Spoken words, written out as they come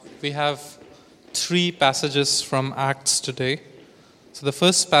We have three passages from Acts today. So the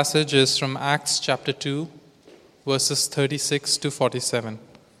first passage is from Acts chapter 2, verses 36 to 47.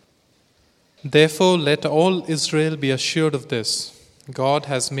 Therefore, let all Israel be assured of this: God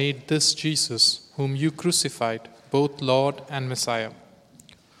has made this Jesus, whom you crucified, both Lord and Messiah.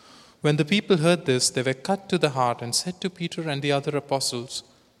 When the people heard this, they were cut to the heart and said to Peter and the other apostles,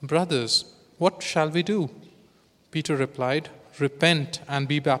 "Brothers, what shall we do?" Peter replied, "Repent and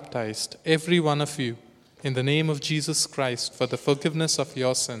be baptized, every one of you, in the name of Jesus Christ for the forgiveness of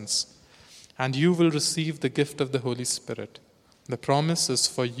your sins, and you will receive the gift of the Holy Spirit. The promise is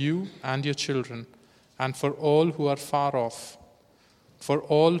for you and your children, and for all who are far off, for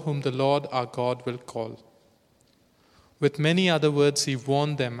all whom the Lord our God will call." With many other words he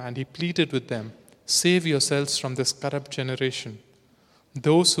warned them, and he pleaded with them, "Save yourselves from this corrupt generation."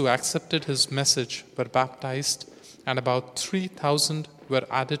 Those who accepted his message were baptized, and about 3,000 were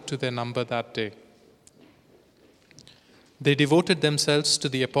added to their number that day. They devoted themselves to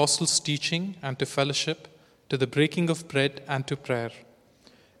the apostles' teaching and to fellowship, to the breaking of bread and to prayer.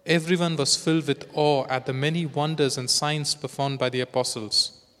 Everyone was filled with awe at the many wonders and signs performed by the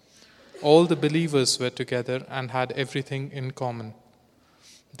apostles. All the believers were together and had everything in common.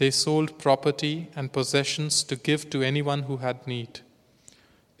 They sold property and possessions to give to anyone who had need.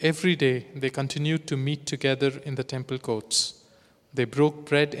 Every day they continued to meet together in the temple courts. They broke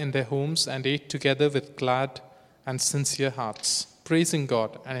bread in their homes and ate together with glad and sincere hearts, praising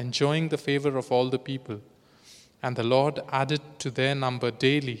God and enjoying the favor of all the people. And the Lord added to their number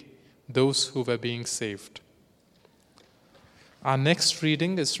daily those who were being saved. Our next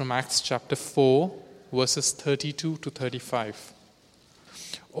reading is from Acts chapter 4, verses 32 to 35.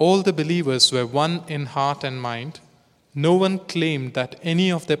 All the believers were one in heart and mind. No one claimed that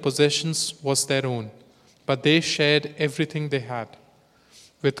any of their possessions was their own, but they shared everything they had.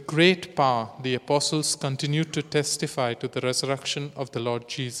 With great power, the apostles continued to testify to the resurrection of the Lord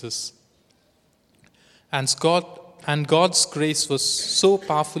Jesus. And God's grace was so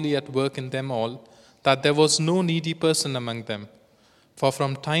powerfully at work in them all that there was no needy person among them. For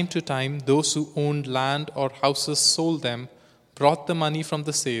from time to time, those who owned land or houses sold them, brought the money from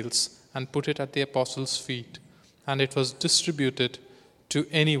the sales, and put it at the apostles' feet, and it was distributed to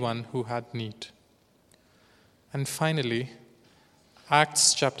anyone who had need. And finally,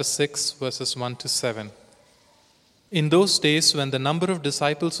 Acts chapter 6, verses 1 to 7. In those days, when the number of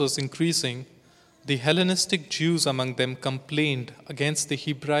disciples was increasing, the Hellenistic Jews among them complained against the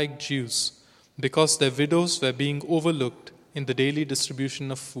Hebraic Jews because their widows were being overlooked in the daily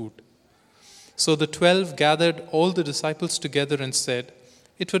distribution of food. So the 12 gathered all the disciples together and said,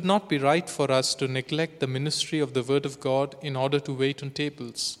 "It would not be right for us to neglect the ministry of the word of God in order to wait on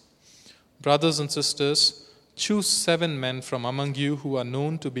tables. Brothers and sisters, choose 7 men from among you who are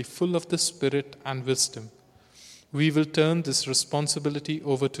known to be full of the Spirit and wisdom. We will turn this responsibility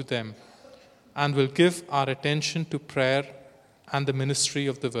over to them and will give our attention to prayer and the ministry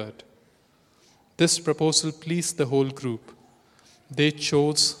of the word." This proposal pleased the whole group. They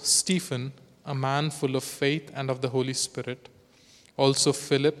chose Stephen, a man full of faith and of the Holy Spirit, also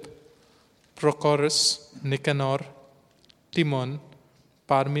Philip, Prochorus, Nicanor, Timon,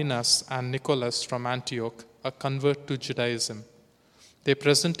 Parmenas, and Nicholas from Antioch, a convert to Judaism. They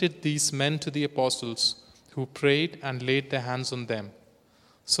presented these men to the apostles, who prayed and laid their hands on them.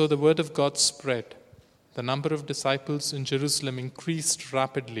 So the word of God spread. The number of disciples in Jerusalem increased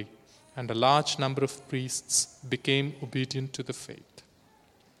rapidly, and a large number of priests became obedient to the faith.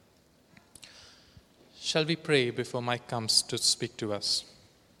 Shall we pray before Mike comes to speak to us?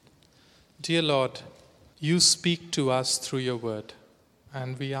 Dear Lord, you speak to us through your word,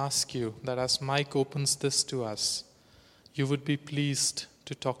 and we ask you that as Mike opens this to us, you would be pleased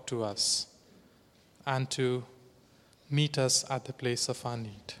to talk to us and to meet us at the place of our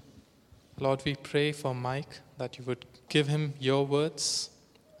need. Lord, we pray for Mike that you would give him your words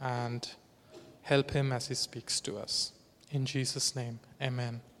and help him as he speaks to us. In Jesus' name,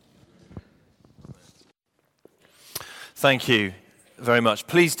 amen. Thank you very much.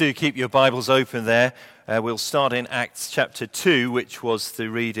 Please do keep your Bibles open there. We'll start in Acts chapter 2, which was the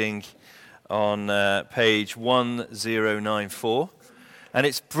reading on page 1094. And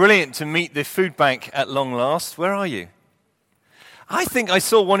it's brilliant to meet the food bank at long last. Where are you? I think I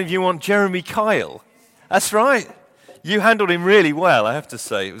saw one of you on Jeremy Kyle. That's right. You handled him really well, I have to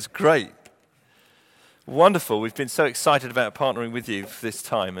say. It was great. Wonderful. We've been so excited about partnering with you for this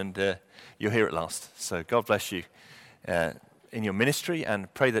time, and you're here at last. So God bless you in your ministry,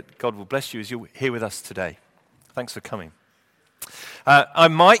 and pray that God will bless you as you're here with us today. Thanks for coming.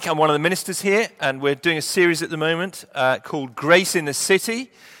 I'm Mike. I'm one of the ministers here, and we're doing a series at the moment called Grace in the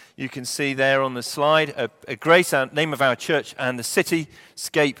City. you can see there on the slide a Grace, name of our church, and the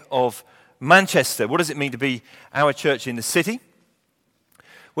cityscape of Manchester. What does it mean to be our church in the city?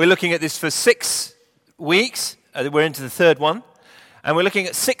 We're looking at this for 6 weeks. We're into the third one. And we're looking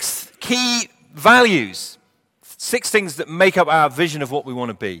at 6 key values, 6 things that make up our vision of what we want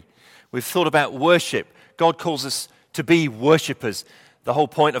to be. We've thought about worship. God calls us to be worshippers. The whole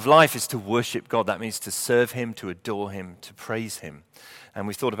point of life is to worship God. That means to serve him, to adore him, to praise him. And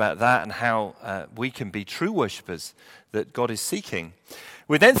we thought about that and how we can be true worshippers that God is seeking.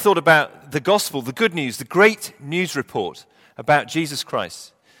 We then thought about the gospel, the good news, the great news report about Jesus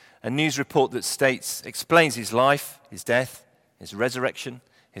Christ. A news report that explains his life, his death, his resurrection,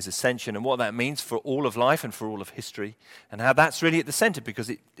 his ascension, and what that means for all of life and for all of history, and how that's really at the center, because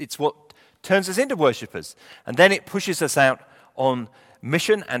it's what turns us into worshippers. And then it pushes us out on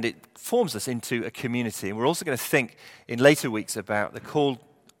mission, and it forms us into a community. And we're also going to think in later weeks about the call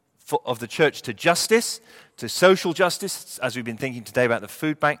of the church to justice, to social justice, as we've been thinking today about the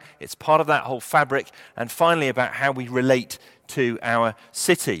food bank. It's part of that whole fabric. And finally, about how we relate to our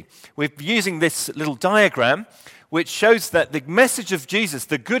city. We're using this little diagram, which shows that the message of Jesus,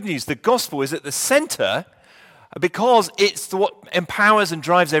 the good news, the gospel, is at the center because it's what empowers and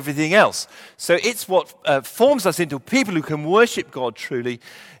drives everything else. So it's what forms us into people who can worship God truly.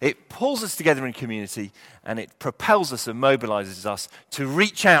 It pulls us together in community, and it propels us and mobilizes us to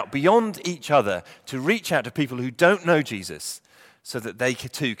reach out beyond each other, to reach out to people who don't know Jesus, so that they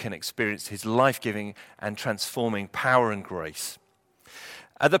too can experience his life-giving and transforming power and grace.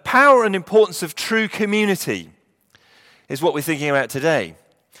 The power and importance of true community is what we're thinking about today.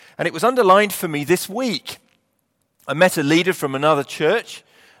 And it was underlined for me this week. I met a leader from another church,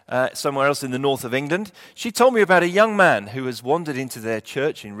 somewhere else in the north of England. She told me about a young man who has wandered into their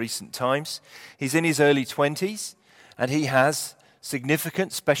church in recent times. He's in his early 20s, and he has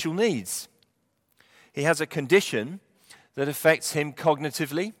significant special needs. He has a condition that affects him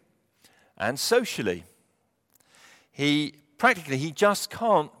cognitively and socially. He just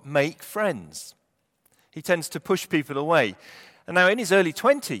can't make friends. He tends to push people away. And now in his early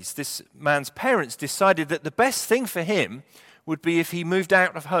 20s, this man's parents decided that the best thing for him would be if he moved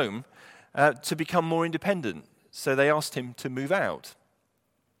out of home to become more independent. So they asked him to move out.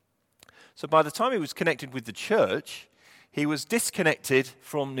 So by the time he was connected with the church, he was disconnected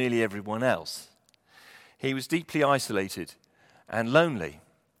from nearly everyone else. He was deeply isolated and lonely.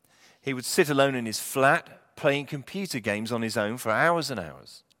 He would sit alone in his flat, playing computer games on his own for hours and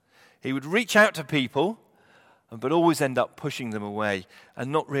hours. He would reach out to people, but always end up pushing them away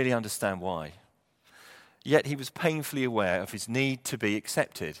and not really understand why. Yet he was painfully aware of his need to be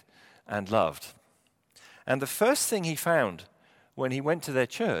accepted and loved. And the first thing he found when he went to their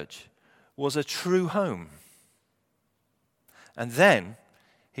church was a true home. And then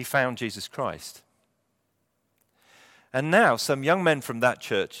he found Jesus Christ. And now some young men from that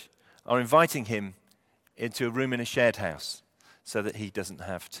church are inviting him into a room in a shared house so that he doesn't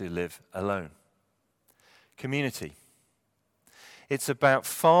have to live alone. Community. It's about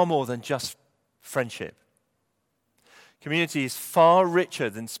far more than just friendship. Community is far richer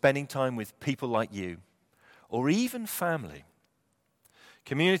than spending time with people like you or even family.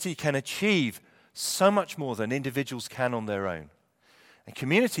 Community can achieve so much more than individuals can on their own. And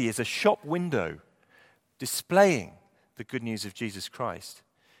community is a shop window displaying the good news of Jesus Christ.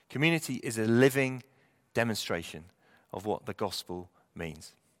 Community is a living demonstration of what the gospel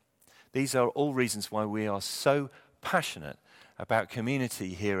means. These are all reasons why we are so passionate about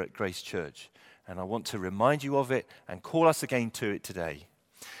community here at Grace Church. And I want to remind you of it and call us again to it today.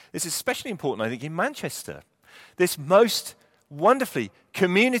 This is especially important, I think, in Manchester, this most wonderfully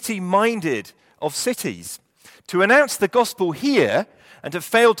community-minded of cities. To announce the gospel here and to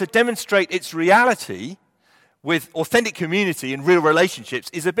fail to demonstrate its reality with authentic community and real relationships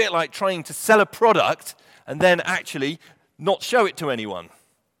is a bit like trying to sell a product and then actually not show it to anyone.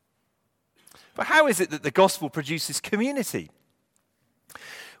 But how is it that the gospel produces community?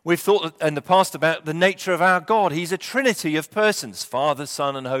 We've thought in the past about the nature of our God. He's a trinity of persons, Father,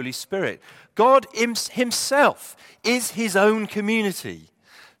 Son, and Holy Spirit. God himself is his own community.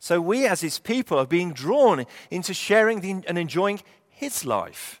 So we as his people are being drawn into sharing and enjoying his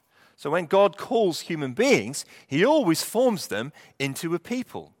life. So when God calls human beings, he always forms them into a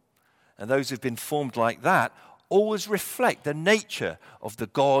people. And those who've been formed like that always reflect the nature of the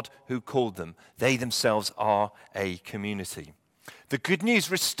God who called them. They themselves are a community. The good news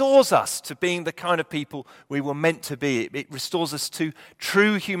restores us to being the kind of people we were meant to be. It restores us to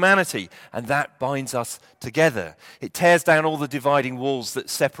true humanity, and that binds us together. It tears down all the dividing walls that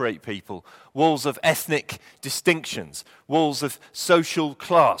separate people, walls of ethnic distinctions, walls of social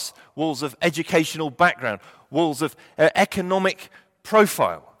class, walls of educational background, walls of economic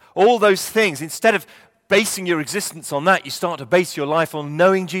profile. All those things, instead of basing your existence on that, you start to base your life on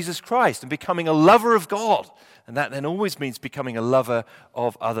knowing Jesus Christ and becoming a lover of God. And that then always means becoming a lover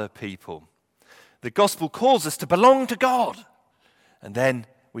of other people. The gospel calls us to belong to God. And then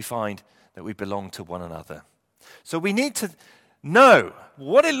we find that we belong to one another. So we need to know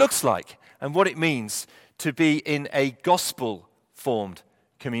what it looks like and what it means to be in a gospel-formed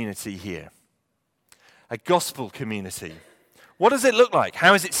community here. A gospel community. What does it look like?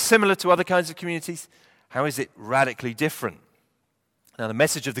 How is it similar to other kinds of communities? How is it radically different? Now, the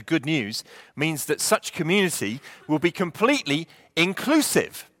message of the good news means that such community will be completely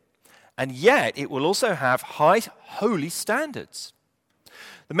inclusive, and yet it will also have high holy standards.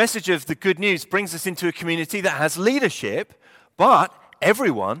 The message of the good news brings us into a community that has leadership, but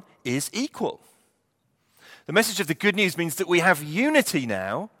everyone is equal. The message of the good news means that we have unity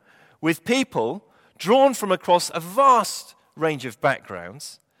now with people drawn from across a vast range of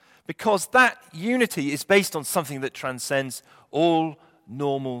backgrounds, because that unity is based on something that transcends all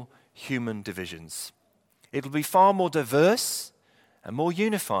normal human divisions. It'll be far more diverse and more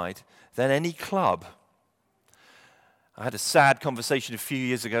unified than any club. I had a sad conversation a few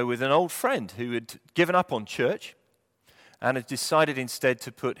years ago with an old friend who had given up on church and had decided instead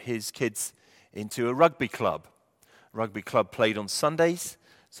to put his kids into a rugby club. Rugby club played on Sundays,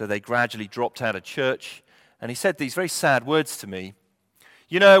 so they gradually dropped out of church. And he said these very sad words to me.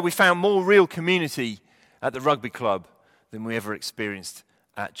 You know, we found more real community at the rugby club than we ever experienced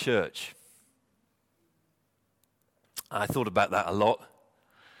at church. I thought about that a lot.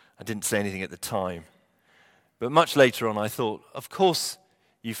 I didn't say anything at the time. But much later on, I thought, of course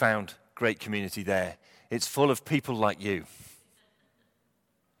you found great community there. It's full of people like you.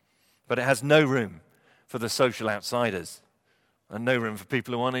 But it has no room for the social outsiders and no room for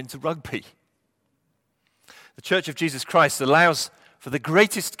people who aren't into rugby. The Church of Jesus Christ allows for the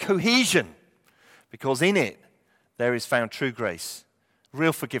greatest cohesion because in it there is found true grace,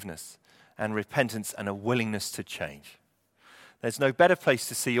 real forgiveness, and repentance, and a willingness to change. There's no better place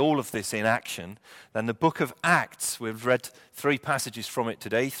to see all of this in action than the book of Acts. We've read 3 passages from it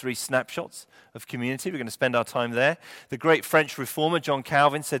today, 3 snapshots of community. We're going to spend our time there. The great French reformer John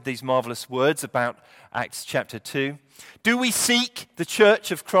Calvin said these marvelous words about Acts chapter 2. Do we seek the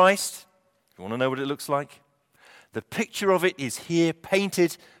church of Christ? You want to know what it looks like? The picture of it is here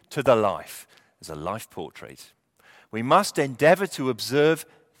painted to the life. As a life portrait. We must endeavor to observe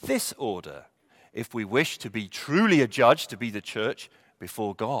this order if we wish to be truly adjudged to be the church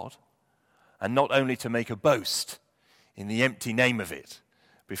before God, and not only to make a boast in the empty name of it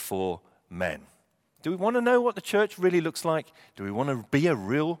before men. Do we want to know what the church really looks like? Do we want to be a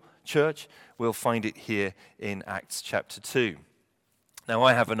real church? We'll find it here in Acts chapter 2. Now,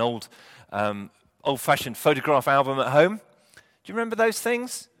 I have an old-fashioned photograph album at home. Do you remember those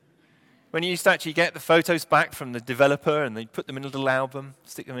things? When you used to actually get the photos back from the developer and they'd put them in a little album,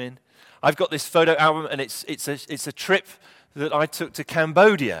 stick them in. I've got this photo album and it's a trip that I took to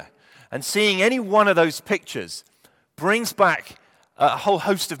Cambodia. And seeing any one of those pictures brings back a whole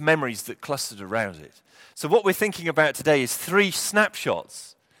host of memories that clustered around it. So what we're thinking about today is 3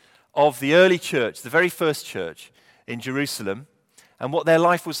 snapshots of the early church, the very first church in Jerusalem, and what their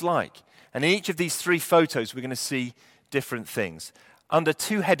life was like. And in each of these 3 photos, we're going to see different things. Under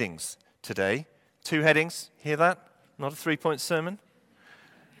 2 headings today. 2 headings. Hear that? Not a 3-point sermon.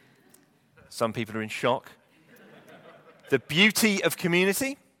 Some people are in shock. The beauty of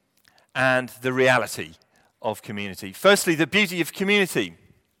community and the reality of community. Firstly, the beauty of community.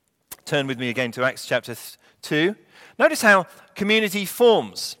 Turn with me again to Acts chapter 2. Notice how community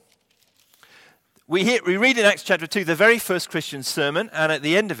forms. We read in Acts chapter 2 the very first Christian sermon, and at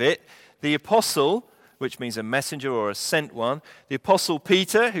the end of it, the apostle, which means a messenger or a sent one, the apostle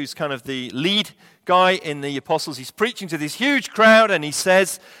Peter, who's kind of the lead guy in the apostles, he's preaching to this huge crowd, and he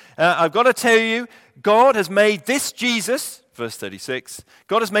says, I've got to tell you, God has made this Jesus, verse 36,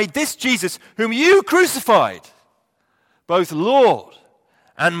 God has made this Jesus, whom you crucified, both Lord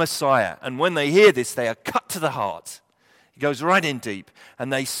and Messiah. And when they hear this, they are cut to the heart. He goes right in deep,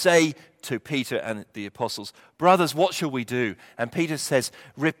 and they say to Peter and the apostles, brothers, what shall we do? And Peter says,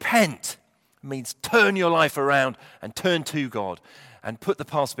 repent. Means turn your life around and turn to God and put the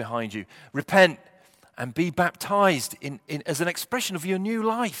past behind you. Repent and be baptized as an expression of your new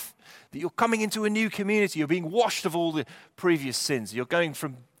life. That you're coming into a new community. You're being washed of all the previous sins. You're going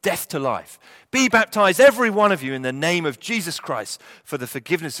from death to life. Be baptized, every one of you, in the name of Jesus Christ for the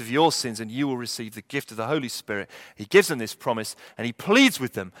forgiveness of your sins, and you will receive the gift of the Holy Spirit. He gives them this promise, and he pleads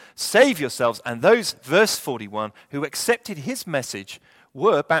with them, save yourselves. And those, verse 41, who accepted his message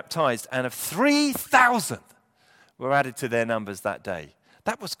were baptized, and of 3,000 were added to their numbers that day.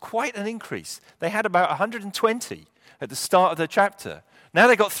 That was quite an increase. They had about 120 at the start of the chapter. Now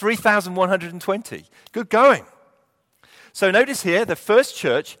they got 3,120. Good going. So notice here, the first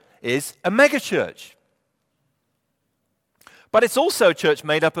church is a mega church. But it's also a church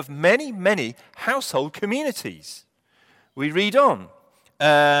made up of many, many household communities. We read on,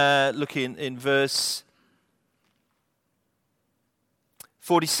 looking in verse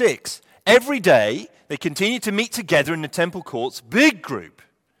 46. Every day they continued to meet together in the temple courts, big group.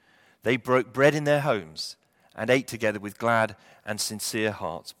 They broke bread in their homes and ate together with glad and sincere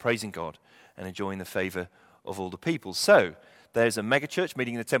hearts, praising God and enjoying the favor of all the people. So there's a mega church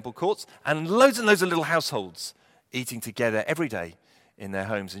meeting in the temple courts and loads of little households eating together every day in their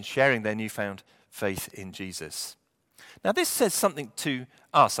homes and sharing their newfound faith in Jesus. Now this says something to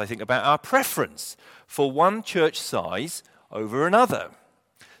us, I think, about our preference for one church size over another.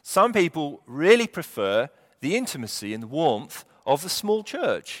 Some people really prefer the intimacy and the warmth of the small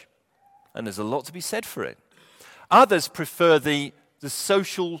church, and there's a lot to be said for it. Others prefer the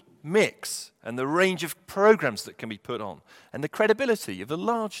social mix and the range of programs that can be put on and the credibility of a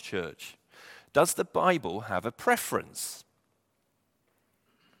large church. Does the Bible have a preference?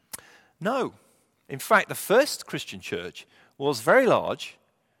 No. In fact, the first Christian church was very large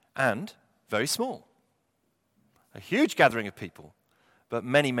and very small. A huge gathering of people, but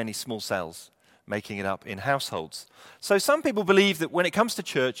many, many small cells making it up in households. So some people believe that when it comes to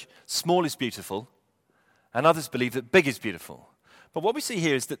church, small is beautiful, and others believe that big is beautiful. But what we see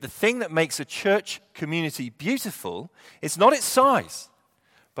here is that the thing that makes a church community beautiful is not its size,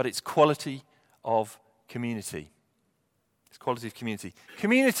 but its quality of community. It's quality of community.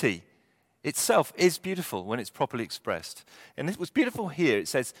 Community itself is beautiful when it's properly expressed. And it was beautiful here. It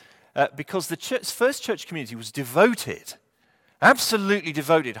says, because the first church community was devoted, absolutely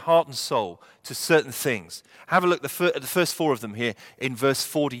devoted, heart and soul, to certain things. Have a look at the first four of them here in verse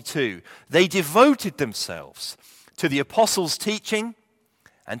 42. They devoted themselves to the apostles' teaching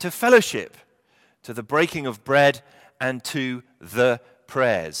and to fellowship, to the breaking of bread and to the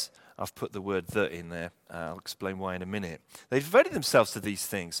prayers. I've put the word "the" in there. I'll explain why in a minute. They devoted themselves to these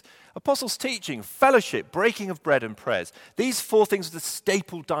things. Apostles' teaching, fellowship, breaking of bread and prayers. These four things are the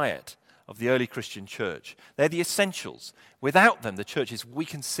staple diet of the early Christian church. They're the essentials. Without them, the church is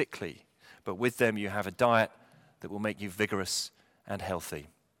weak and sickly. But with them, you have a diet that will make you vigorous and healthy.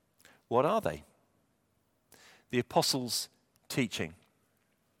 What are they? The apostles' teaching.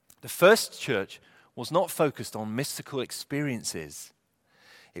 The first church was not focused on mystical experiences.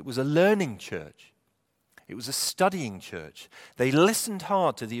 It was a learning church. It was a studying church. They listened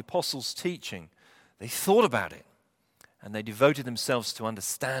hard to the apostles' teaching. They thought about it. And they devoted themselves to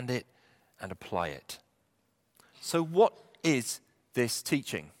understand it and apply it. So what is this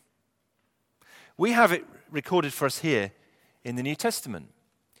teaching? We have it recorded for us here in the New Testament.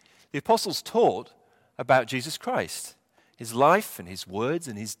 The apostles taught about Jesus Christ, his life and his words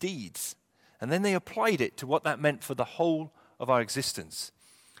and his deeds. And then they applied it to what that meant for the whole of our existence.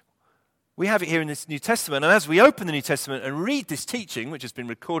 We have it here in this New Testament, and as we open the New Testament and read this teaching, which has been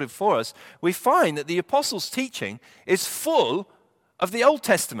recorded for us, we find that the apostles' teaching is full of the Old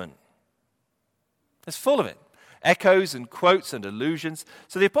Testament. It's full of it. Echoes and quotes and allusions.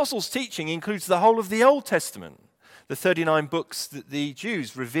 So the apostles' teaching includes the whole of the Old Testament, the 39 books that the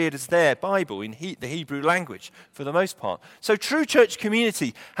Jews revered as their Bible in the Hebrew language for the most part. So true church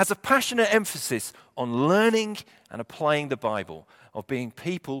community has a passionate emphasis on learning and applying the Bible, of being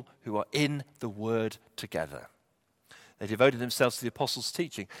people who are in the Word together. They devoted themselves to the apostles'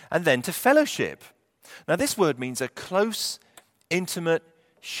 teaching and then to fellowship. Now this word means a close, intimate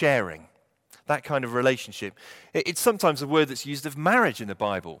sharing, that kind of relationship. It's sometimes a word that's used of marriage in the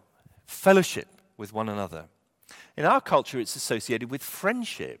Bible, fellowship with one another. In our culture, it's associated with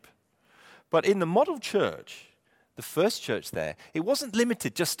friendship. But in the model church, the first church there, it wasn't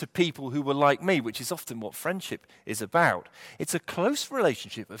limited just to people who were like me, which is often what friendship is about. It's a close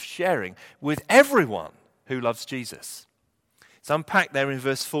relationship of sharing with everyone who loves Jesus. It's unpacked there in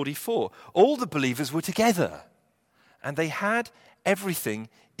verse 44. All the believers were together, and they had everything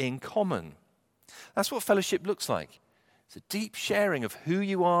in common. That's what fellowship looks like. It's a deep sharing of who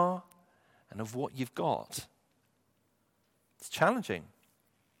you are and of what you've got. It's challenging.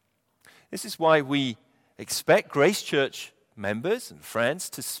 This is why we expect Grace Church members and friends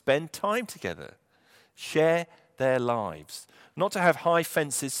to spend time together, share their lives. Not to have high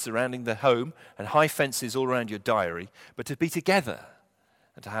fences surrounding the home and high fences all around your diary, but to be together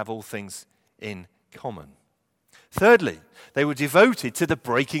and to have all things in common. Thirdly, they were devoted to the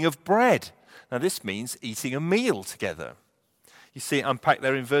breaking of bread. Now this means eating a meal together. You see it unpacked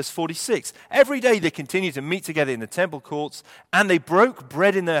there in verse 46. Every day they continued to meet together in the temple courts, and they broke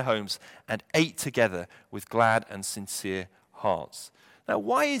bread in their homes and ate together with glad and sincere hearts. Now,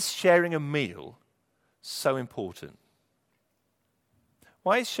 why is sharing a meal so important?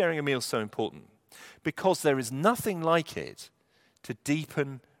 Why is sharing a meal so important? Because there is nothing like it to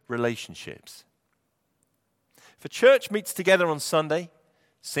deepen relationships. If a church meets together on Sunday,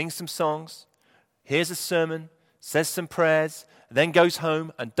 sings some songs, hears a sermon, says some prayers, then goes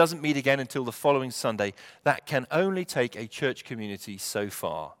home and doesn't meet again until the following Sunday, that can only take a church community so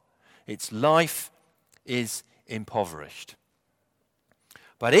far. Its life is impoverished.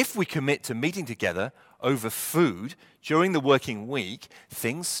 But if we commit to meeting together over food during the working week,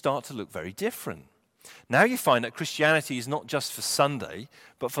 things start to look very different. Now you find that Christianity is not just for Sunday,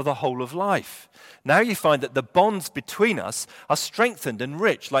 but for the whole of life. Now you find that the bonds between us are strengthened and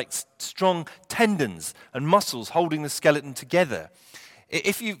rich, like strong tendons and muscles holding the skeleton together.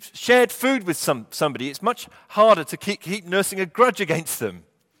 If you've shared food with somebody, it's much harder to keep nursing a grudge against them.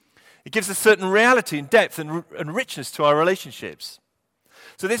 It gives a certain reality and depth and richness to our relationships.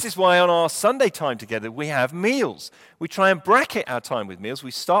 So this is why on our Sunday time together we have meals. We try and bracket our time with meals. We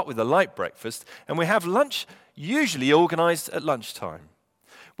start with a light breakfast and we have lunch usually organized at lunchtime.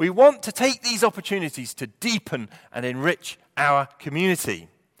 We want to take these opportunities to deepen and enrich our community.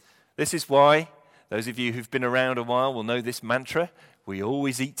 This is why those of you who've been around a while will know this mantra: we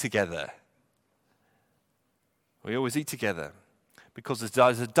always eat together. We always eat together because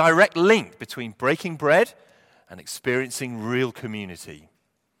there's a direct link between breaking bread and experiencing real community.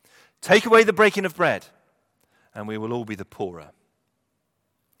 Take away the breaking of bread, and we will all be the poorer.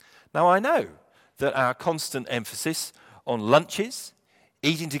 Now, I know that our constant emphasis on lunches,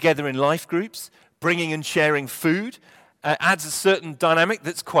 eating together in life groups, bringing and sharing food, adds a certain dynamic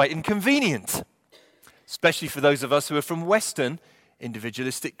that's quite inconvenient, especially for those of us who are from Western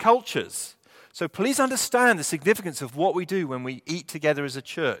individualistic cultures. So please understand the significance of what we do when we eat together as a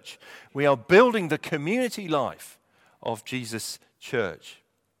church. We are building the community life of Jesus' church.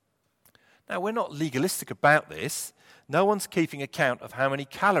 Now, we're not legalistic about this. No one's keeping account of how many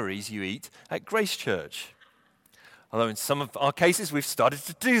calories you eat at Grace Church. Although in some of our cases, we've started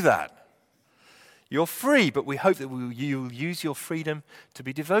to do that. You're free, but we hope that you'll use your freedom to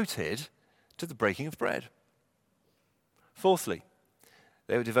be devoted to the breaking of bread. Fourthly,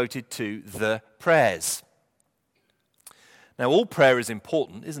 they were devoted to the prayers. Now, all prayer is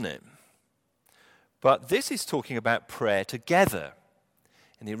important, isn't it? But this is talking about prayer together.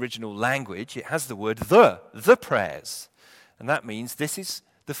 In the original language, it has the word the prayers. And that means this is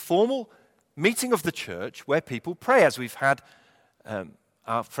the formal meeting of the church where people pray, as we've had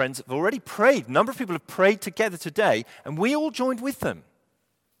our friends have already prayed. A number of people have prayed together today, and we all joined with them.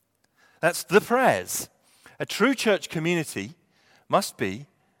 That's the prayers. A true church community must be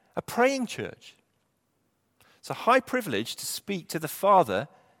a praying church. It's a high privilege to speak to the Father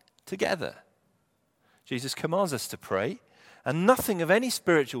together. Jesus commands us to pray, and nothing of any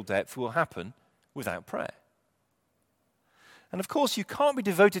spiritual depth will happen without prayer. And of course, you can't be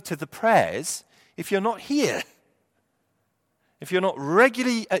devoted to the prayers if you're not here, if you're not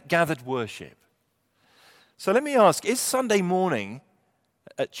regularly at gathered worship. So let me ask, is Sunday morning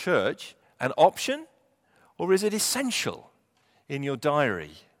at church an option, or is it essential in your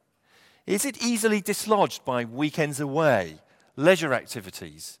diary? Is it easily dislodged by weekends away, leisure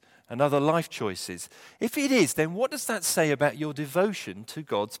activities, and other life choices? If it is, then what does that say about your devotion to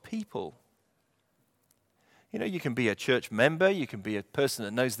God's people? You know, you can be a church member, you can be a person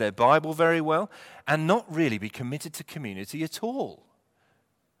that knows their Bible very well, and not really be committed to community at all.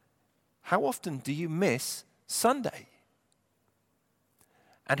 How often do you miss Sunday?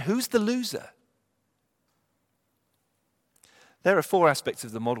 And who's the loser? There are 4 aspects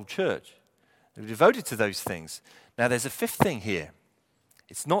of the model church. They were devoted to those things. Now, there's a 5th thing here.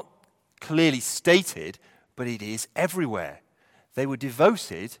 It's not clearly stated, but it is everywhere. They were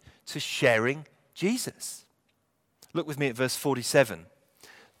devoted to sharing Jesus. Look with me at verse 47.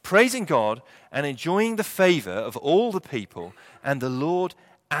 Praising God and enjoying the favor of all the people, and the Lord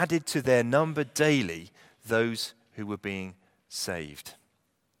added to their number daily those who were being saved.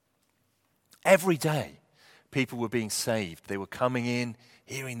 Every day, people were being saved. They were coming in,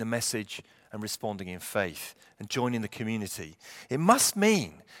 hearing the message, and responding in faith and joining the community. It must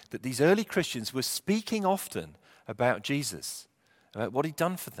mean that these early Christians were speaking often about Jesus, about what he'd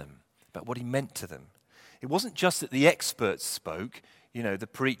done for them, about what he meant to them. It wasn't just that the experts spoke, the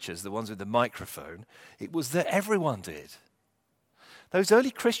preachers, the ones with the microphone. It was that everyone did. Those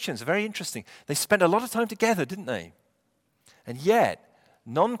early Christians are very interesting. They spent a lot of time together, didn't they? And yet,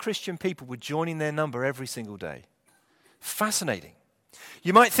 non-Christian people were joining their number every single day. Fascinating.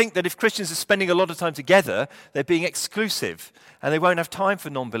 You might think that if Christians are spending a lot of time together, they're being exclusive and they won't have time for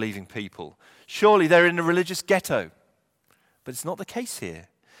non-believing people. Surely they're in a religious ghetto. But it's not the case here.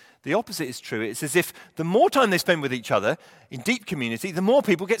 The opposite is true. It's as if the more time they spend with each other in deep community, the more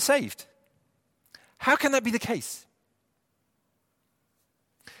people get saved. How can that be the case?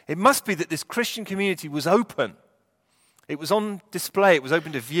 It must be that this Christian community was open. It was on display. It was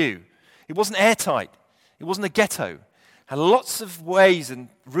open to view. It wasn't airtight. It wasn't a ghetto. Had lots of ways and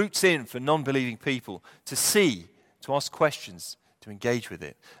routes in for non-believing people to see, to ask questions, to engage with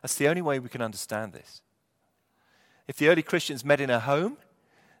it. That's the only way we can understand this. If the early Christians met in a home,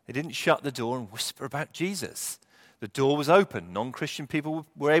 they didn't shut the door and whisper about Jesus. The door was open. Non-Christian people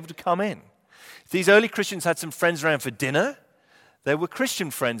were able to come in. If these early Christians had some friends around for dinner, there were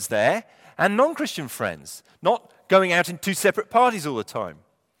Christian friends there and non-Christian friends, not going out in two separate parties all the time.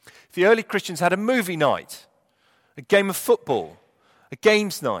 If the early Christians had a movie night, a game of football, a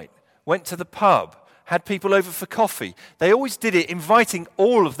games night, went to the pub, had people over for coffee, they always did it inviting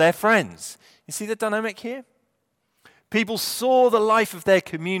all of their friends. You see the dynamic here? People saw the life of their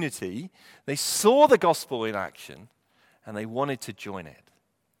community, they saw the gospel in action, and they wanted to join it.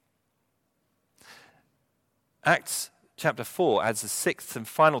 Acts chapter 4 adds a sixth and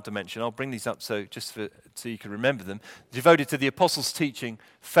final dimension. I'll bring these up so you can remember them. Devoted to the apostles' teaching,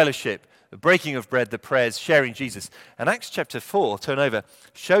 fellowship, the breaking of bread, the prayers, sharing Jesus. And Acts chapter 4, turn over,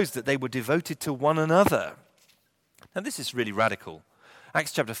 shows that they were devoted to one another. Now this is really radical.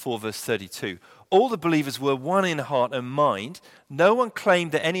 Acts chapter 4, verse 32. All the believers were one in heart and mind. No one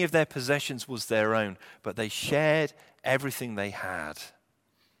claimed that any of their possessions was their own, but they shared everything they had.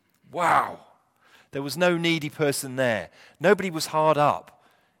 Wow. There was no needy person there. Nobody was hard up.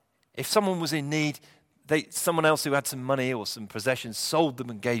 If someone was in need, someone else who had some money or some possessions sold them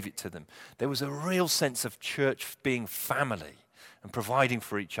and gave it to them. There was a real sense of church being family and providing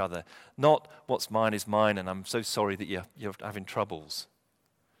for each other. Not what's mine is mine and I'm so sorry that you're having troubles.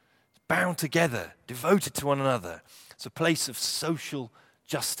 Bound together, devoted to one another. It's a place of social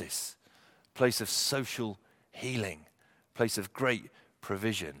justice, a place of social healing, a place of great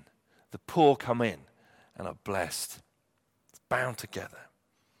provision. The poor come in and are blessed. It's bound together.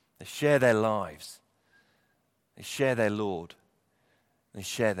 They share their lives. They share their Lord. They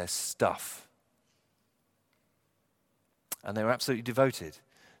share their stuff. And they were absolutely devoted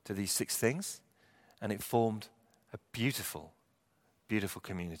to these six things. And it formed a beautiful, beautiful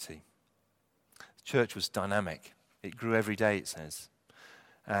community. The church was dynamic. It grew every day, it says.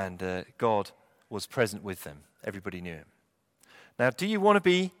 And God was present with them. Everybody knew him. Now, do you want to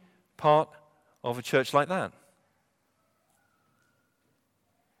be part of a church like that?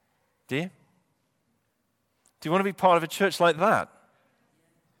 Do you? Do you want to be part of a church like that?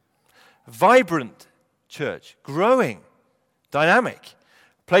 A vibrant church, growing, dynamic,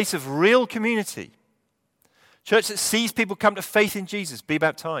 place of real community. Church that sees people come to faith in Jesus, be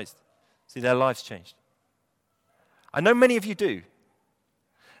baptized, see their lives changed. I know many of you do.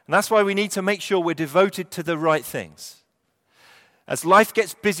 And that's why we need to make sure we're devoted to the right things. As life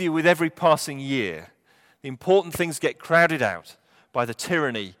gets busier with every passing year, the important things get crowded out by the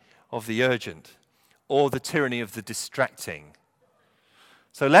tyranny of the urgent or the tyranny of the distracting.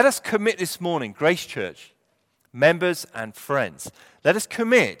 So let us commit this morning, Grace Church, members and friends, let us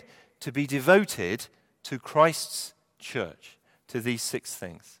commit to be devoted to Christ's church, to these six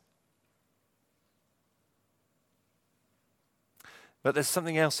things. But there's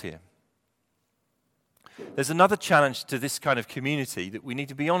something else here. There's another challenge to this kind of community that we need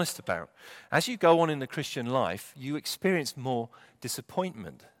to be honest about. As you go on in the Christian life, you experience more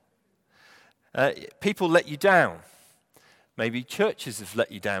disappointment. People let you down. Maybe churches have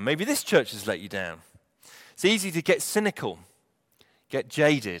let you down. Maybe this church has let you down. It's easy to get cynical, get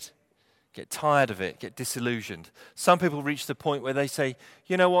jaded, get tired of it, get disillusioned. Some people reach the point where they say,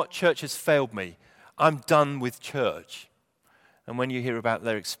 you know what, church has failed me. I'm done with church. And when you hear about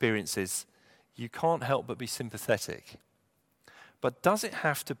their experiences, you can't help but be sympathetic. But does it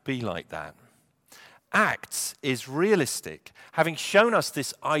have to be like that? Acts is realistic. Having shown us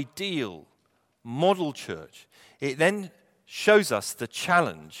this ideal model church, it then shows us the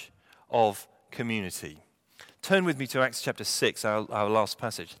challenge of community. Turn with me to Acts chapter 6, our last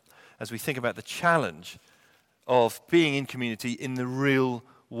passage. as we think about the challenge of being in community in the real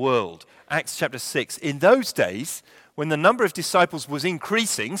world. Acts chapter 6. In those days, when the number of disciples was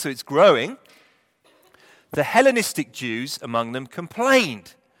increasing, so it's growing, the Hellenistic Jews among them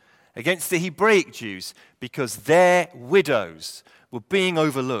complained against the Hebraic Jews because their widows were being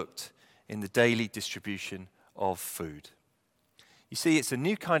overlooked in the daily distribution of food. You see, it's a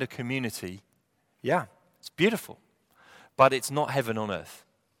new kind of community. Yeah, it's beautiful, but it's not heaven on earth.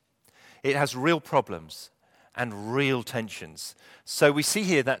 It has real problems and real tensions. So we see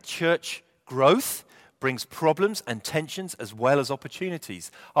here that church growth brings problems and tensions as well as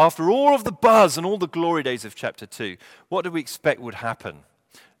opportunities. After all of the buzz and all the glory days of chapter 2, what do we expect would happen?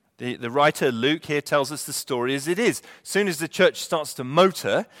 The writer Luke here tells us the story as it is. As soon as the church starts to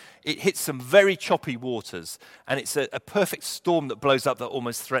motor, it hits some very choppy waters, and it's a perfect storm that blows up that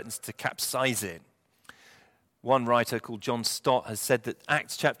almost threatens to capsize it. One writer called John Stott has said that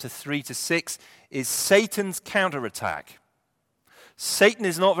Acts chapter 3 to 6 is Satan's counterattack. Satan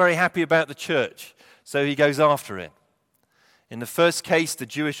is not very happy about the church, so he goes after it. In the first case, the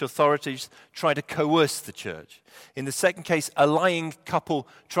Jewish authorities try to coerce the church. In the second case, a lying couple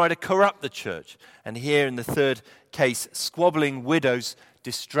try to corrupt the church. And here in the third case, squabbling widows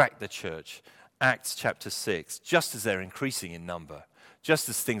distract the church. Acts chapter 6, just as they're increasing in number, just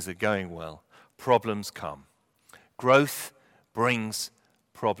as things are going well, problems come. Growth brings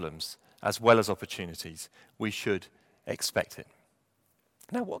problems as well as opportunities. We should expect it.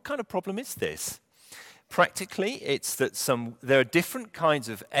 Now, what kind of problem is this? Practically, it's that there are different kinds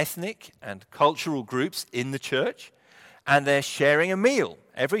of ethnic and cultural groups in the church, and they're sharing a meal.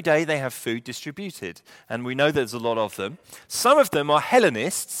 Every day they have food distributed, and we know there's a lot of them. Some of them are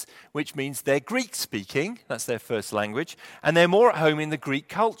Hellenists, which means they're Greek-speaking, that's their first language, and they're more at home in the Greek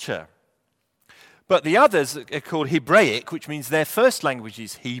culture. But the others are called Hebraic, which means their first language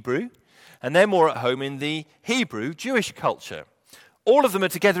is Hebrew, and they're more at home in the Hebrew Jewish culture. All of them are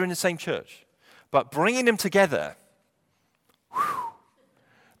together in the same church. But bringing them together,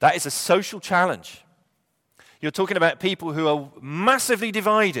 that is a social challenge. You're talking about people who are massively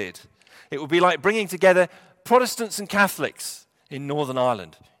divided. It would be like bringing together Protestants and Catholics in Northern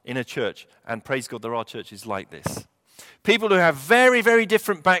Ireland in a church. And praise God, there are churches like this. People who have very, very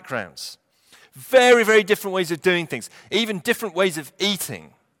different backgrounds, very, very different ways of doing things, even different ways of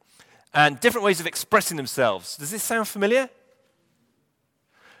eating, and different ways of expressing themselves. Does this sound familiar?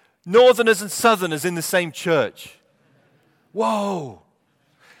 Northerners and Southerners in the same church. Whoa.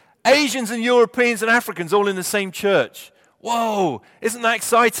 Asians and Europeans and Africans all in the same church. Whoa. Isn't that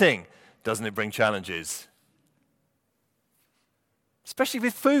exciting? Doesn't it bring challenges? Especially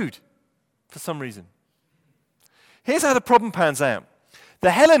with food, for some reason. Here's how the problem pans out.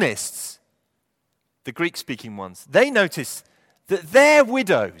 The Hellenists, the Greek-speaking ones, they notice that their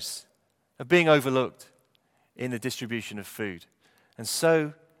widows are being overlooked in the distribution of food. And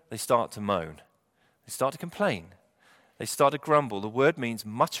so they start to moan. They start to complain. They start to grumble. The word means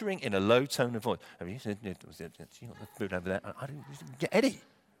muttering in a low tone of voice. Have you said the food over there? I didn't get Eddie.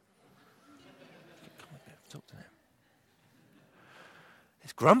 Talk to them.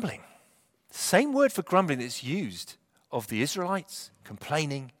 It's grumbling. Same word for grumbling that's used of the Israelites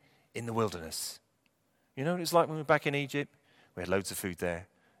complaining in the wilderness. You know what it's like when we were back in Egypt? We had loads of food there.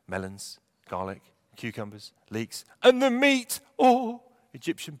 Melons, garlic, cucumbers, leeks, and the meat. Oh,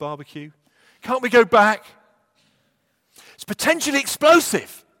 Egyptian barbecue. Can't we go back? It's potentially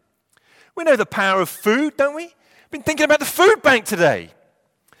explosive. We know the power of food, don't we? Been thinking about the food bank today.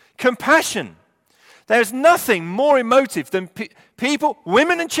 Compassion. There's nothing more emotive than people,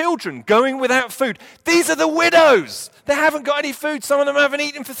 women and children, going without food. These are the widows. They haven't got any food. Some of them haven't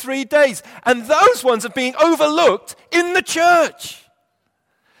eaten for 3 days. And those ones are being overlooked in the church.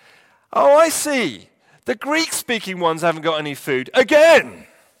 Oh, I see. The Greek-speaking ones haven't got any food. Again.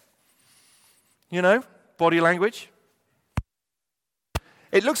 You know, body language.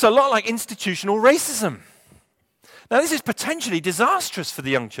 It looks a lot like institutional racism. Now, this is potentially disastrous for the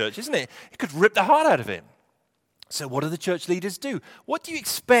young church, isn't it? It could rip the heart out of it. So what do the church leaders do? What do you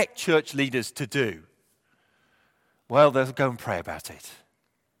expect church leaders to do? Well, they'll go and pray about it.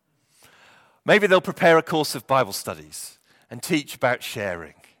 Maybe they'll prepare a course of Bible studies and teach about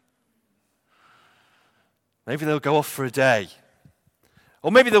sharing. Maybe they'll go off for a day.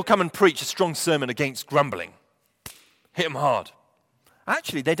 Or maybe they'll come and preach a strong sermon against grumbling. Hit them hard.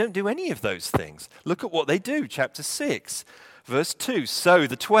 Actually, they don't do any of those things. Look at what they do. Chapter 6, verse 2. So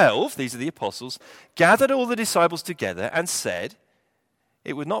the 12, these are the apostles, gathered all the disciples together and said,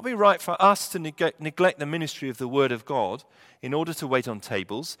 It would not be right for us to neglect the ministry of the Word of God in order to wait on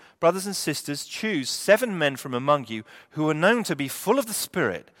tables. Brothers and sisters, choose 7 men from among you who are known to be full of the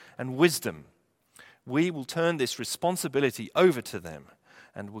Spirit and wisdom. We will turn this responsibility over to them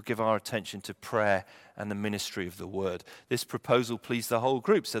and will give our attention to prayer and the ministry of the Word. This proposal pleased the whole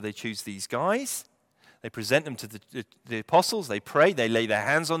group, so they choose these guys. They present them to the apostles, they pray, they lay their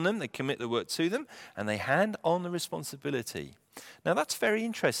hands on them, they commit the work to them, and they hand on the responsibility. Now that's very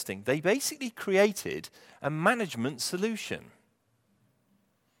interesting. They basically created a management solution.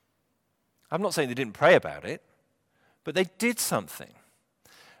 I'm not saying they didn't pray about it, but they did something.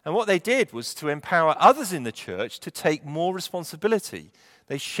 And what they did was to empower others in the church to take more responsibility.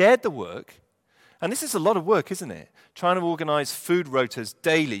 They shared the work, and this is a lot of work, isn't it? Trying to organize food rotas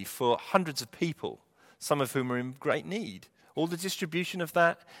daily for hundreds of people, some of whom are in great need. All the distribution of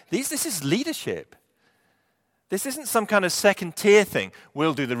that. This is leadership. This isn't some kind of second-tier thing.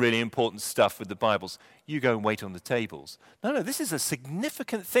 We'll do the really important stuff with the Bibles. You go and wait on the tables. No, this is a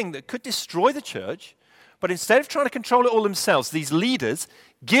significant thing that could destroy the church. But instead of trying to control it all themselves, these leaders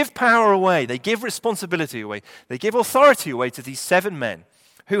give power away. They give responsibility away. They give authority away to these 7 men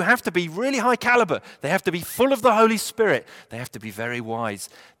who have to be really high caliber. They have to be full of the Holy Spirit. They have to be very wise.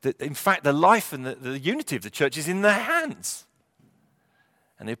 In fact, the life and the unity of the church is in their hands.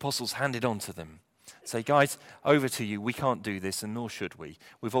 And the apostles hand it on to them. Say, guys, over to you. We can't do this, and nor should we.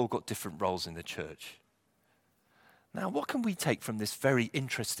 We've all got different roles in the church. Now, what can we take from this very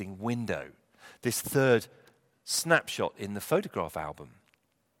interesting window, this third snapshot in the photograph album?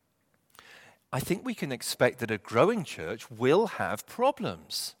 I think we can expect that a growing church will have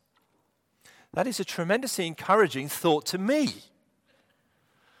problems. That is a tremendously encouraging thought to me.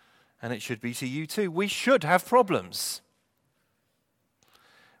 And it should be to you too. We should have problems.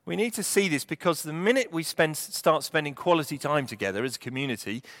 We need to see this because the minute we start spending quality time together as a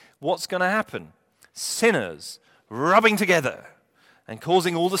community, what's going to happen? Sinners rubbing together and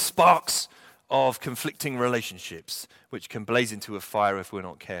causing all the sparks of conflicting relationships, which can blaze into a fire if we're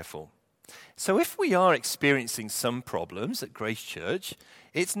not careful. So if we are experiencing some problems at Grace Church,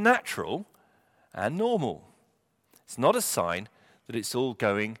 it's natural and normal. It's not a sign that it's all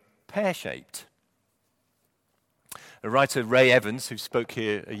going pear-shaped. The writer Ray Evans, who spoke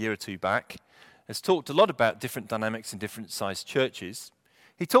here a year or two back, has talked a lot about different dynamics in different sized churches.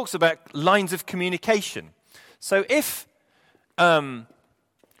 He talks about lines of communication. So if Martin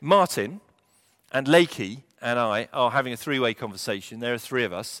and Lakey and I are having a 3-way conversation, there are 3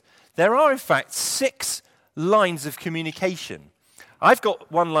 of us, there are in fact 6 lines of communication. I've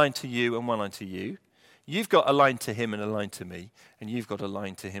got 1 line to you and 1 line to you. You've got a line to him and a line to me, and you've got a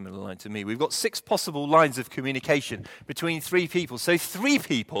line to him and a line to me. We've got 6 possible lines of communication between 3 people. So 3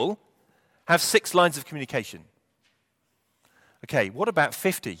 people have 6 lines of communication. Okay, what about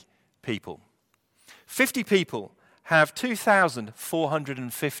 50 people? 50 people have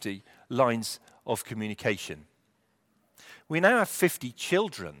 2,450 lines of communication. We now have 50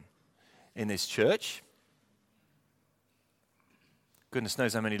 children in this church. Goodness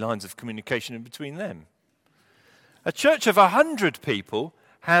knows how many lines of communication in between them. A church of 100 people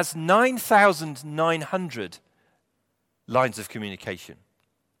has 9,900 lines of communication.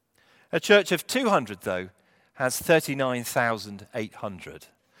 A church of 200, though, has 39,800.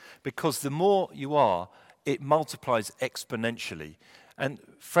 Because the more you are, it multiplies exponentially. And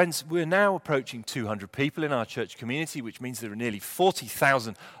friends, we're now approaching 200 people in our church community, which means there are nearly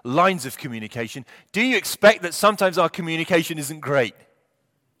 40,000 lines of communication. Do you expect that sometimes our communication isn't great?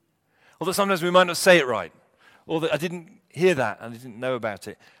 Or that sometimes we might not say it right? Or that I didn't hear that and I didn't know about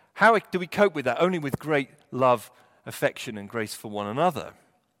it? How do we cope with that? Only with great love, affection, and grace for one another.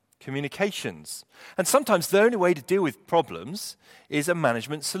 Communications. And sometimes the only way to deal with problems is a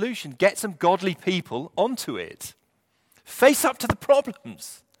management solution. Get some godly people onto it. Face up to the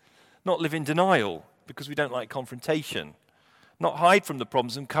problems. Not live in denial because we don't like confrontation. Not hide from the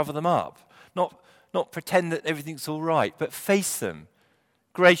problems and cover them up. Not pretend that everything's all right, but face them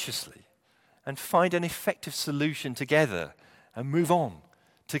graciously and find an effective solution together and move on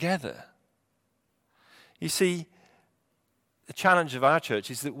together. You see, the challenge of our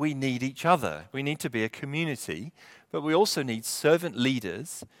church is that we need each other. We need to be a community, but we also need servant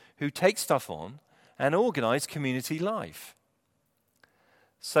leaders who take stuff on and organize community life.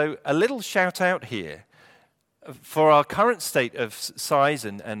 So a little shout out here. For our current state of size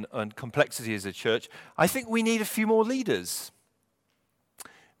and complexity as a church, I think we need a few more leaders.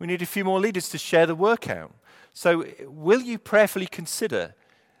 We need a few more leaders to share the work out. So will you prayerfully consider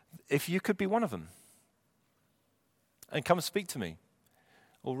if you could be one of them? And come and speak to me,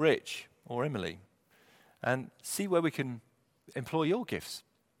 or Rich, or Emily, and see where we can employ your gifts.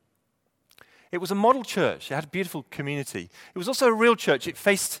 It was a model church. It had a beautiful community. It was also a real church. It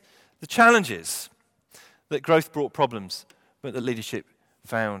faced the challenges that growth brought problems, but that leadership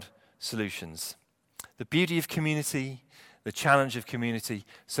found solutions. The beauty of community, the challenge of community.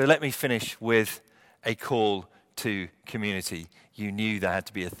 So let me finish with a call to community. You knew there had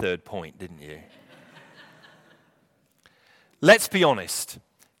to be a third point, didn't you? Let's be honest.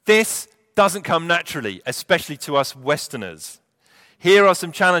 This doesn't come naturally, especially to us Westerners. Here are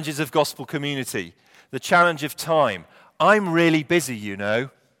some challenges of gospel community. The challenge of time. I'm really busy, you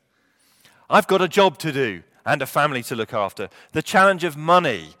know. I've got a job to do and a family to look after. The challenge of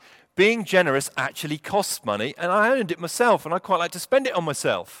money. Being generous actually costs money, and I earned it myself, and I quite like to spend it on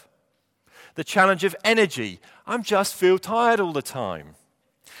myself. The challenge of energy. I just feel tired all the time.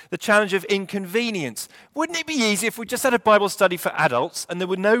 The challenge of inconvenience. Wouldn't it be easy if we just had a Bible study for adults and there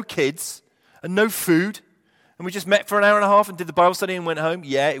were no kids and no food and we just met for an hour and a half and did the Bible study and went home?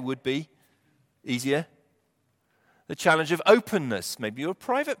 Yeah, it would be easier. The challenge of openness. Maybe you're a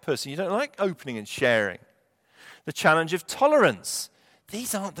private person. You don't like opening and sharing. The challenge of tolerance.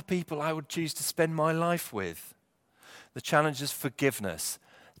 These aren't the people I would choose to spend my life with. The challenge is forgiveness.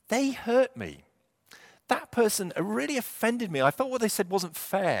 They hurt me. That person really offended me. I thought what they said wasn't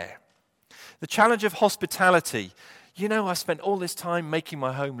fair. The challenge of hospitality. You know, I spent all this time making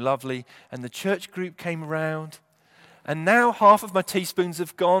my home lovely, and the church group came around, and now half of my teaspoons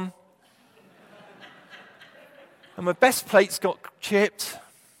have gone, and my best plates got chipped.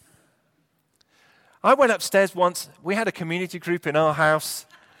 I went upstairs once. We had a community group in our house.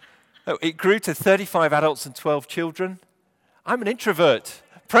 It grew to 35 adults and 12 children. I'm an introvert.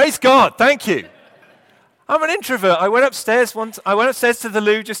 Praise God. Thank you. I'm an introvert. I went upstairs to the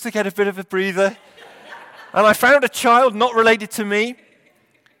loo just to get a bit of a breather. And I found a child not related to me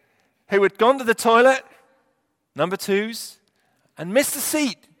who had gone to the toilet, number twos, and missed a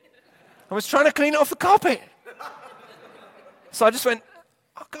seat. I was trying to clean it off the carpet. So I just went,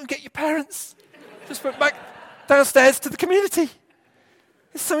 I'll go and get your parents. Just went back downstairs to the community.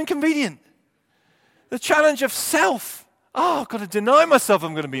 It's so inconvenient. The challenge of self. Oh, I've got to deny myself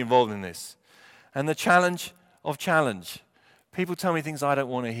I'm going to be involved in this. And the challenge of challenge. People tell me things I don't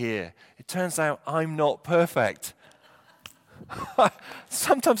want to hear. It turns out I'm not perfect.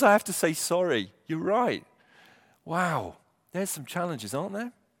 Sometimes I have to say sorry. You're right. Wow. There's some challenges, aren't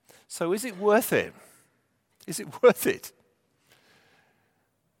there? So is it worth it? Is it worth it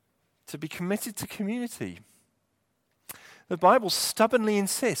to be committed to community? The Bible stubbornly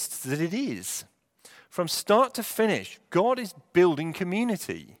insists that it is. From start to finish, God is building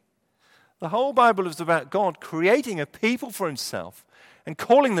community. The whole Bible is about God creating a people for himself and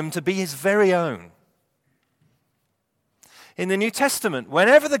calling them to be his very own. In the New Testament,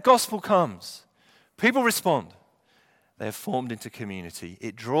 whenever the gospel comes, people respond. They are formed into community.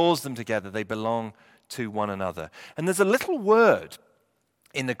 It draws them together. They belong to one another. And there's a little word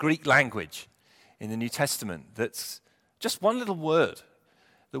in the Greek language in the New Testament that's just one little word.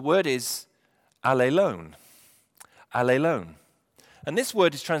 The word is allelon. Allelon. And this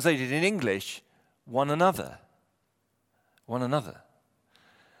word is translated in English, one another. One another.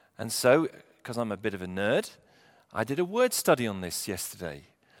 And so, because I'm a bit of a nerd, I did a word study on this yesterday.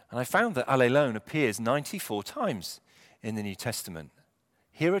 And I found that allelon appears 94 times in the New Testament.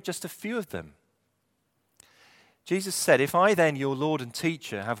 Here are just a few of them. Jesus said, "If I then, your Lord and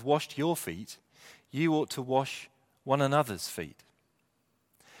teacher, have washed your feet, you ought to wash one another's feet."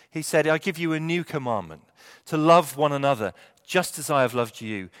 He said, "I give you a new commandment, to love one another. Just as I have loved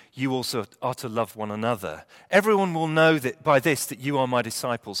you, you also are to love one another. Everyone will know that by this that you are my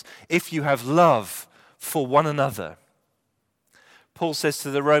disciples, if you have love for one another." Paul says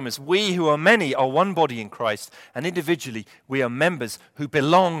to the Romans, "We who are many are one body in Christ, and individually we are members who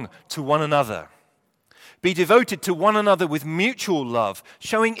belong to one another. Be devoted to one another with mutual love,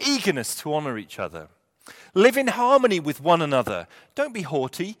 showing eagerness to honor each other. Live in harmony with one another. Don't be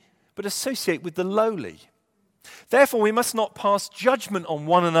haughty, but associate with the lowly. Therefore, we must not pass judgment on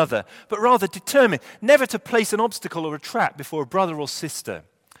one another, but rather determine never to place an obstacle or a trap before a brother or sister.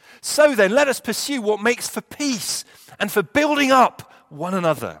 So then, let us pursue what makes for peace and for building up one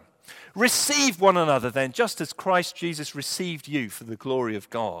another. Receive one another then, just as Christ Jesus received you for the glory of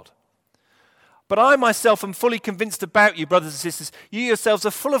God. But I myself am fully convinced about you, brothers and sisters. You yourselves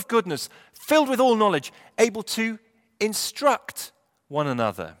are full of goodness, filled with all knowledge, able to instruct one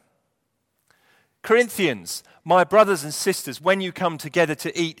another. Corinthians, my brothers and sisters, when you come together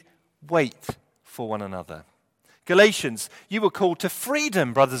to eat, wait for one another. Galatians, you were called to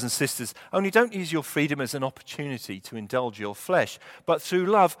freedom, brothers and sisters. Only don't use your freedom as an opportunity to indulge your flesh, but through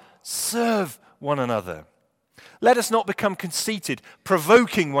love, serve one another. Let us not become conceited,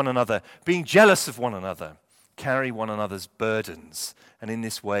 provoking one another, being jealous of one another. Carry one another's burdens, and in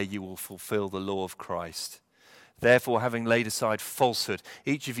this way you will fulfill the law of Christ. Therefore, having laid aside falsehood,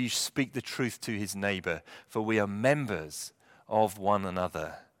 each of you speak the truth to his neighbor, for we are members of one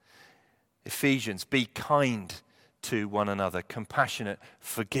another. Ephesians, be kind to one another, compassionate,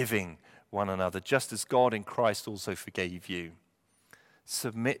 forgiving one another, just as God in Christ also forgave you.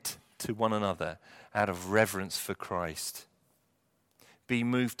 Submit to one another out of reverence for Christ. Be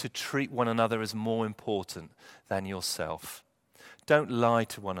moved to treat one another as more important than yourself. Don't lie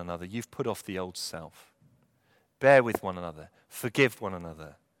to one another. You've put off the old self. Bear with one another. Forgive one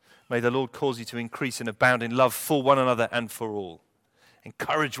another. May the Lord cause you to increase and abound in love for one another and for all.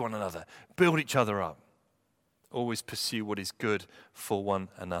 Encourage one another. Build each other up. Always pursue what is good for one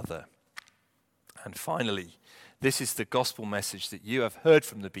another. And finally, this is the gospel message that you have heard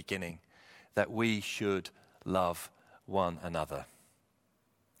from the beginning, that we should love one another.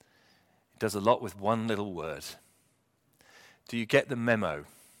 It does a lot with one little word. Do you get the memo?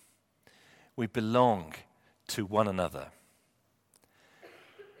 We belong to one another.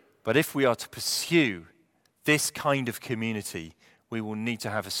 But if we are to pursue this kind of community, we will need to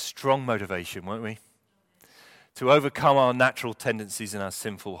have a strong motivation, won't we? To overcome our natural tendencies and our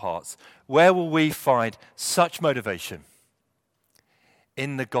sinful hearts. Where will we find such motivation?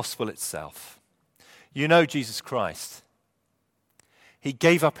 In the gospel itself. You know Jesus Christ. He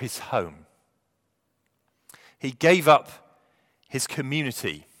gave up his home. He gave up his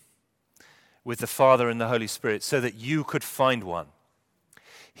community with the Father and the Holy Spirit so that you could find one.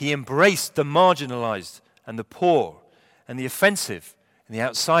 He embraced the marginalized and the poor and the offensive and the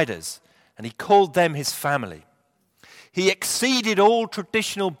outsiders, and he called them his family. He exceeded all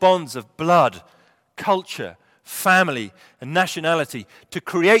traditional bonds of blood, culture, family, and nationality to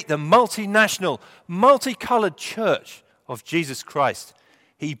create the multinational, multicolored church of Jesus Christ.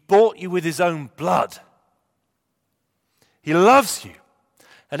 He bought you with his own blood. He loves you.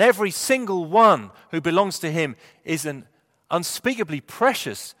 And every single one who belongs to him is an unspeakably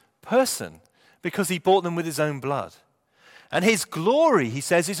precious person because he bought them with his own blood. And his glory, he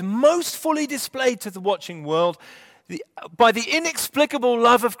says, is most fully displayed to the watching world by the inexplicable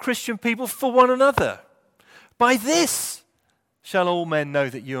love of Christian people for one another. By this shall all men know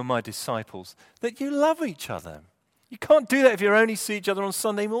that you are my disciples, that you love each other. You can't do that if you only see each other on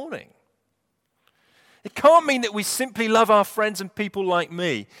Sunday morning. It can't mean that we simply love our friends and people like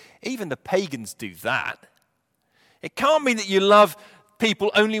me. Even the pagans do that. It can't mean that you love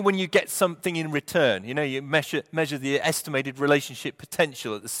people only when you get something in return. You know, you measure the estimated relationship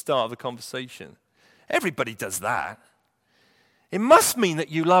potential at the start of a conversation. Everybody does that. It must mean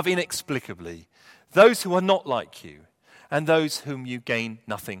that you love inexplicably those who are not like you and those whom you gain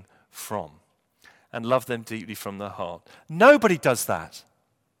nothing from, and love them deeply from the heart. Nobody does that.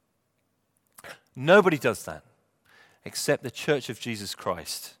 Nobody does that except the Church of Jesus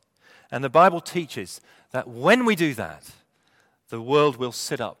Christ. And the Bible teaches that when we do that, the world will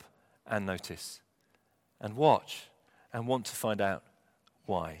sit up and notice and watch and want to find out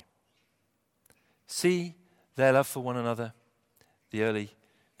why. See their love for one another, the early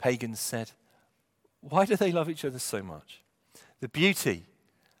pagans said. Why do they love each other so much? The beauty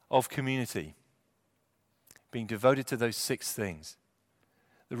of community, being devoted to those 6 things.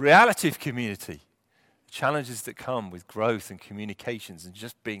 The reality of community, the challenges that come with growth and communications and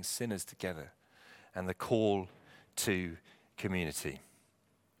just being sinners together, and the call to community.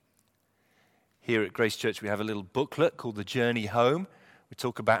 Here at Grace Church we have a little booklet called The Journey Home. We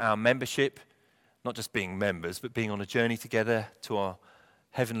talk about our membership, not just being members, but being on a journey together to our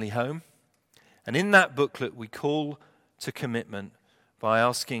heavenly home. And in that booklet, we call to commitment by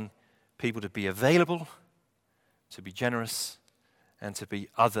asking people to be available, to be generous, and to be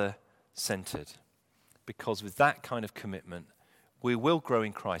other-centered. Because with that kind of commitment, we will grow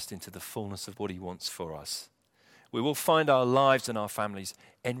in Christ into the fullness of what he wants for us. We will find our lives and our families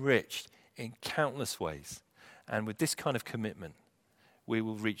enriched in countless ways. And with this kind of commitment, we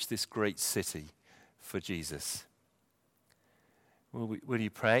will reach this great city for Jesus. Will you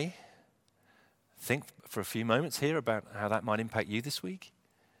pray? Think for a few moments here about how that might impact you this week.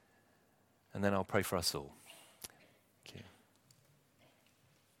 And then I'll pray for us all. Thank you.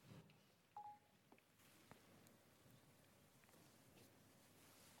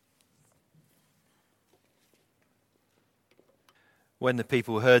 When the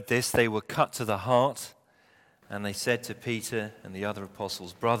people heard this, they were cut to the heart, and they said to Peter and the other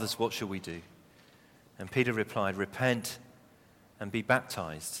apostles, "Brothers, what shall we do?" And Peter replied, "Repent and be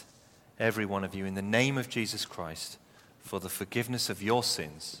baptized, every one of you, in the name of Jesus Christ, for the forgiveness of your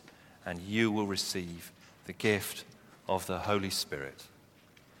sins, and you will receive the the gift of the Holy Spirit.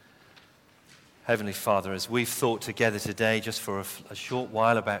 Heavenly Father, as we've thought together today just for a short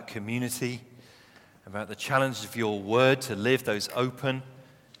while about community, about the challenge of your word to live those open,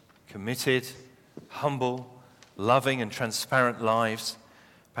 committed, humble, loving and transparent lives,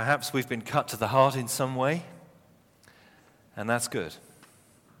 perhaps we've been cut to the heart in some way, and that's good.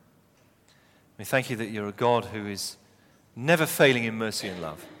 We thank you that you're a God who is never failing in mercy and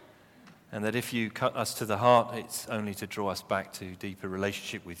love, and that if you cut us to the heart, it's only to draw us back to deeper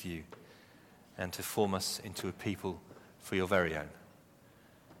relationship with you and to form us into a people for your very own.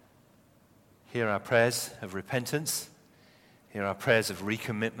 Hear our prayers of repentance. Hear our prayers of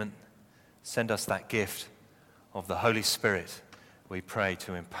recommitment. Send us that gift of the Holy Spirit, we pray,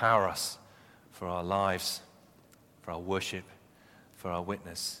 to empower us for our lives, for our worship, for our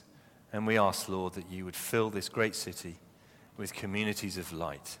witness. And we ask, Lord, that you would fill this great city with communities of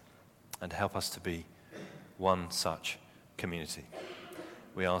light and help us to be one such community.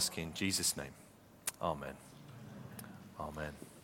 We ask in Jesus' name. Amen. Amen.